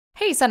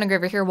Hey,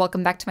 Sonograver here,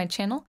 welcome back to my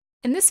channel.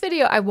 In this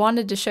video, I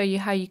wanted to show you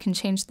how you can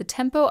change the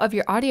tempo of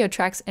your audio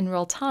tracks in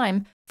real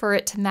time for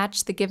it to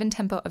match the given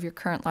tempo of your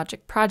current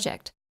Logic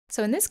project.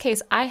 So in this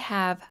case, I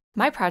have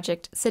my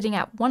project sitting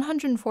at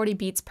 140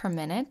 beats per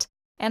minute,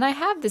 and I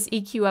have this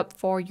EQ up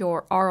for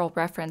your aural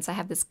reference. I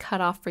have this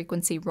cutoff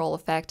frequency roll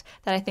effect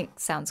that I think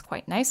sounds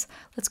quite nice.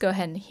 Let's go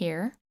ahead and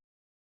hear.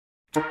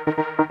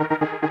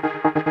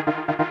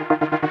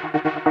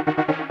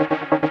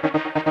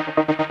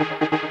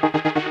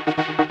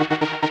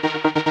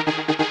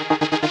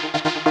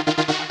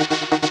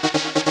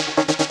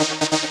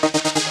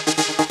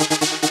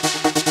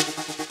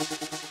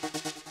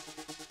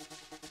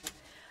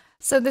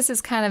 So this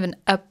is kind of an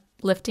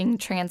uplifting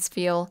trance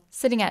feel,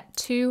 sitting at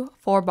 2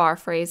 4-bar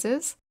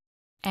phrases.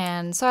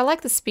 And so I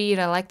like the speed,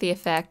 I like the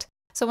effect.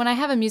 So when I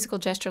have a musical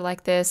gesture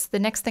like this, the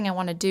next thing I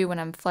want to do when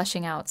I'm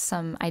fleshing out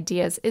some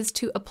ideas is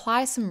to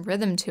apply some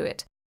rhythm to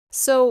it.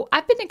 So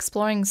I've been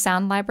exploring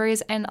sound libraries,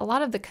 and a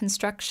lot of the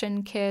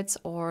construction kits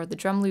or the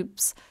drum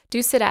loops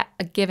do sit at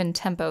a given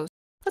tempo.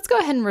 Let's go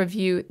ahead and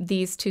review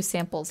these two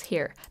samples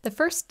here. The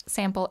first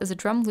sample is a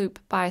drum loop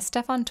by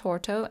Stefan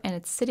Torto, and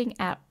it's sitting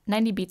at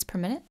 90 beats per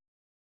minute.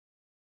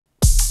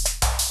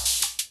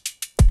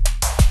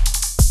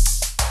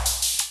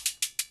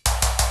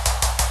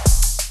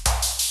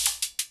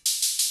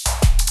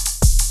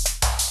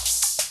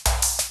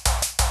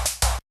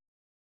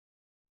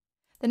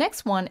 The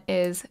next one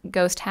is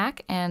Ghost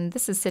Hack, and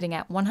this is sitting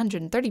at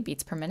 130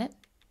 beats per minute.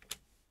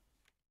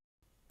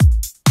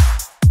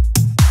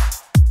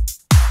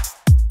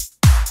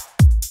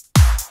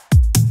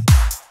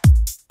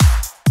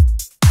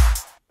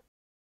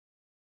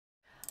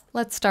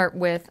 Let's start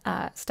with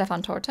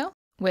Stefan Torto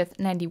with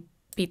 90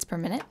 beats per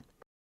minute.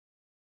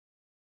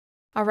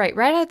 All right,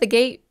 right out of the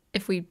gate,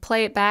 if we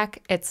play it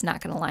back, it's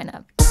not going to line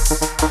up,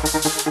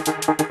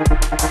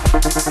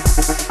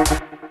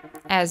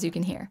 as you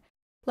can hear.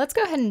 Let's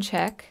go ahead and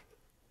check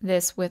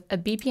this with a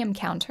BPM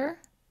counter,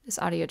 this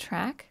audio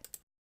track,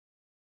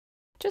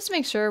 just to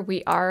make sure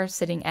we are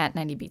sitting at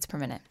 90 beats per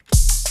minute.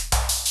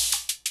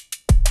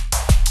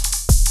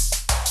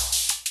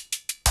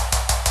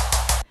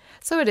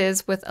 So it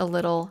is with a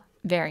little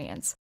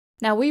variance.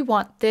 Now we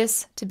want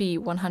this to be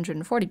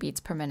 140 beats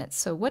per minute,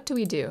 so what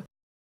do?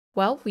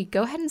 Well, we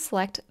go ahead and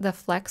select the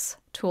flex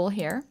tool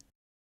here,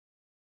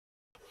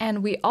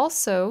 and we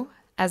also,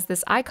 as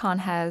this icon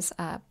has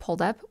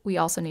pulled up, we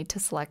also need to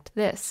select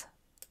this.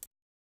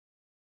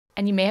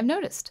 And you may have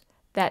noticed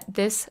that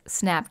this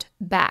snapped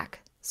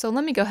back. So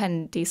let me go ahead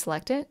and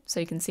deselect it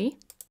so you can see.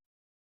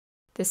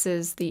 This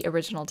is the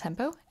original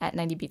tempo at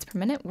 90 beats per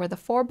minute, where the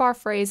 4-bar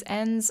phrase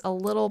ends a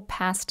little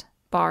past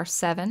bar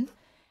 7.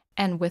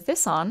 And with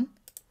this on,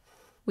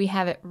 we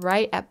have it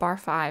right at bar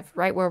 5,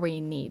 right where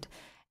we need.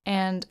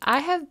 And I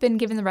have been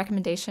given the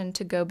recommendation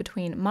to go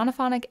between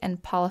monophonic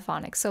and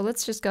polyphonic. So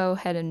let's just go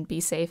ahead and be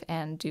safe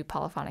and do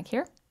polyphonic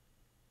here.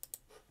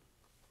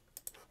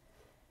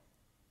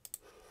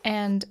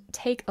 And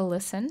take a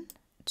listen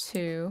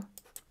to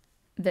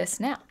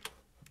this now.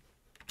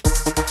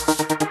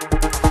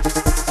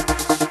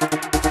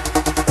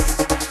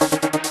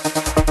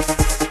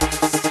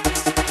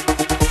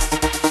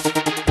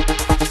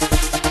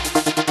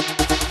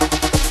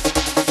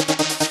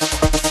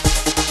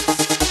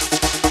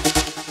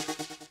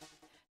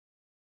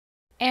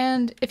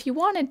 And if you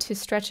wanted to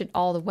stretch it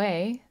all the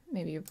way,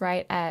 maybe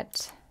right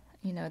at,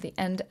 the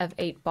end of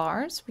 8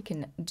 bars, we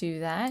can do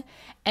that.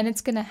 And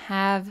it's going to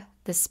have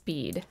the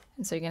speed.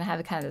 And so you're going to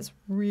have kind of this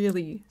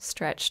really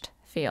stretched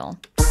feel.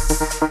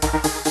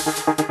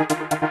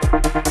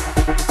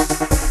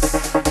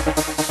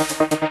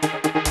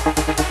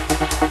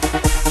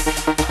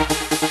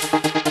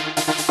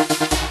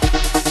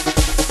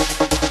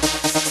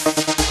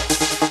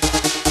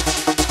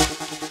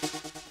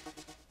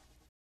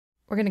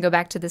 We're going to go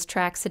back to this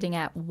track sitting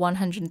at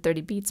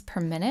 130 beats per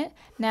minute.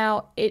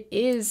 Now, it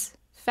is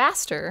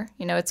faster,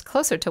 it's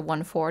closer to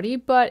 140,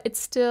 but it's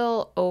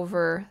still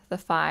over the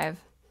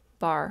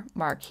 5-bar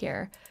mark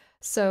here.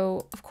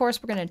 So, of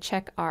course, we're going to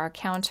check our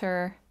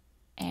counter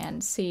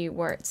and see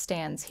where it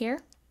stands here.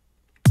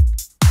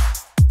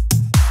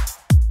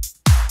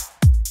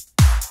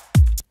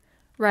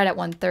 Right at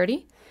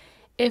 130.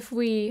 If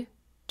we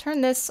turn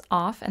this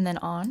off and then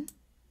on,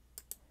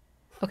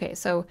 okay,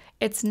 so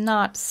it's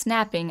not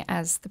snapping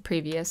as the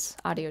previous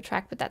audio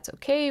track, but that's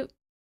okay.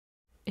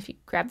 If you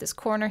grab this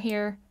corner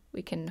here,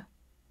 we can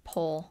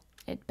pull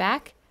it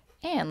back,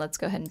 and let's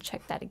go ahead and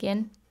check that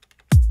again.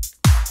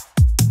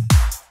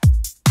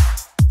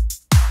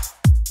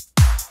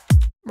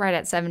 Right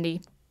at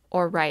 70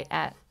 or right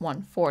at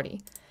 140.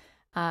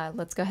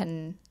 Let's go ahead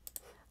and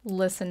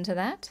listen to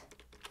that.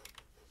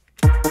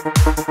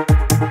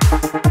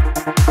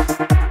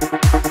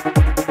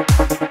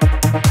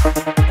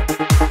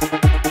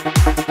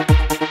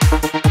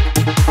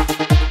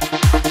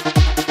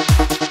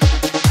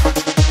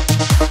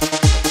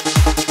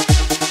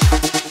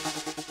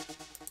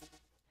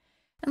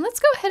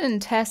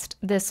 and test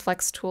this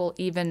flex tool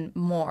even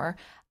more.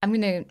 I'm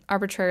going to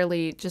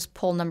arbitrarily just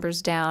pull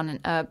numbers down and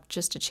up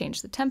just to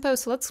change the tempo.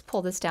 So let's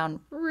pull this down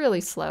really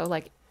slow,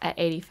 like at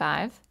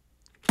 85.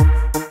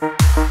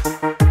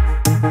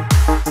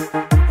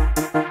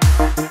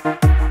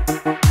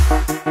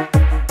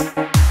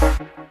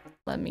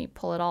 Let me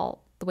pull it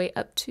all the way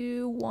up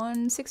to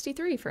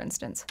 163, for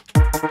instance.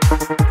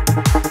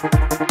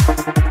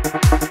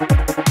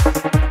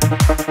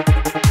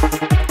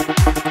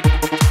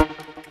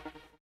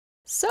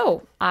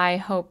 So I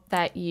hope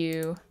that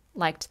you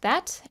liked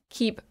that.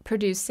 Keep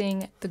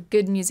producing the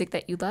good music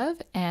that you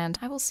love, and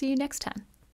I will see you next time.